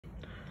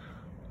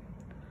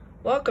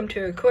Welcome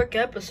to a quick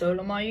episode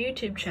on my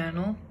YouTube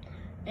channel,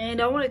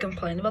 and I want to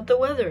complain about the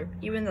weather,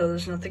 even though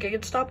there's nothing I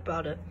can stop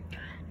about it.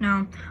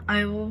 Now,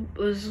 I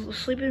was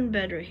sleeping in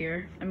bed right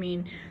here. I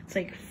mean, it's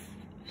like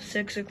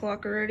 6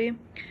 o'clock already.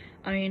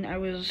 I mean, I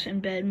was in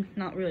bed,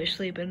 not really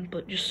sleeping,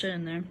 but just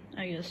sitting there,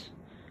 I guess,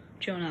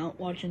 chilling out,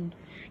 watching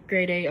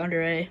Grade A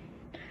Under A.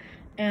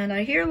 And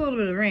I hear a little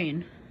bit of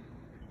rain,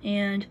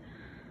 and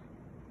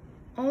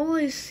all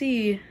I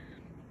see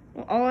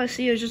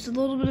is just a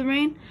little bit of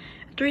rain.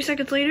 3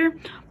 seconds later,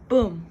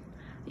 boom,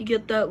 you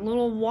get that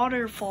little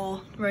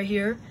waterfall right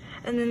here,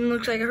 and then it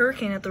looks like a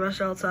hurricane at the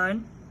restaurant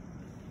outside.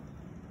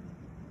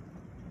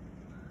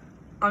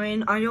 I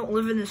mean, I don't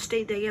live in a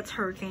state that gets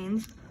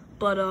hurricanes,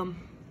 but I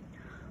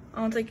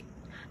don't think,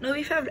 no,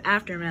 we've had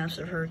aftermaths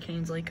of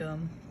hurricanes, like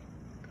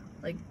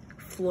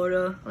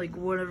Florida, like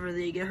whatever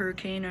they get a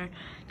hurricane, or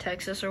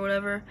Texas or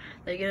whatever,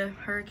 they get a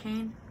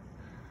hurricane.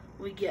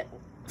 We get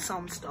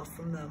some stuff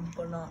from them,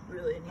 but not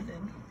really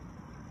anything.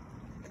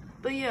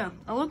 But yeah,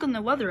 I'll look on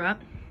the weather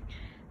app.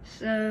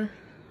 So,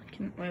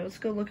 wait, let's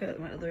go look at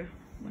my other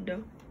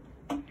window.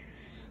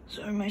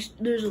 Sorry,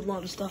 there's a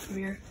lot of stuff over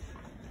here.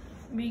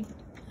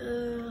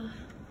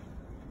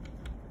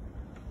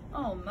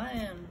 Oh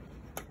man.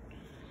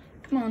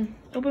 Come on,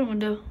 open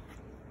window.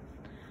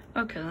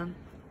 Okay then.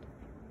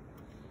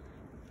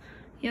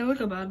 Yeah, look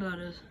how bad that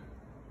is.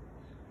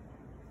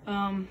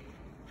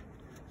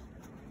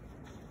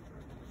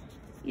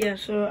 Yeah,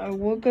 so I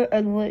woke up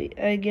and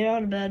I get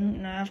out of bed,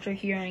 and after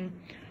hearing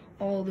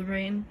all the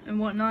rain and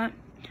whatnot,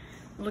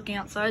 looking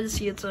outside to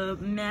see it's a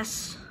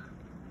mess,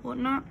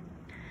 whatnot,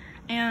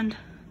 and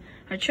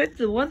I checked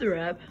the weather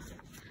app.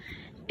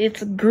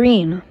 It's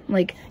green.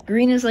 Like,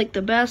 green is like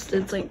the best.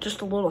 It's like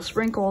just a little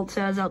sprinkle, it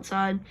says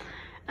outside,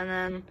 and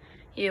then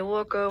you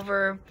look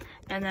over,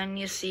 and then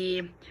you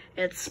see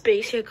it's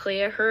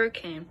basically a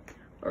hurricane,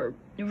 or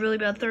a really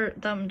bad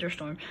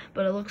thunderstorm,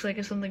 but it looks like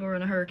it's something we're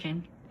in a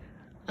hurricane.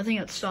 I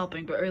think it's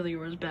stopping, but earlier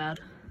was bad.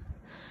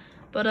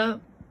 But,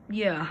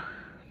 yeah.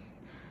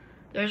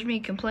 There's me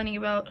complaining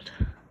about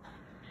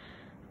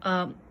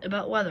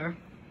weather.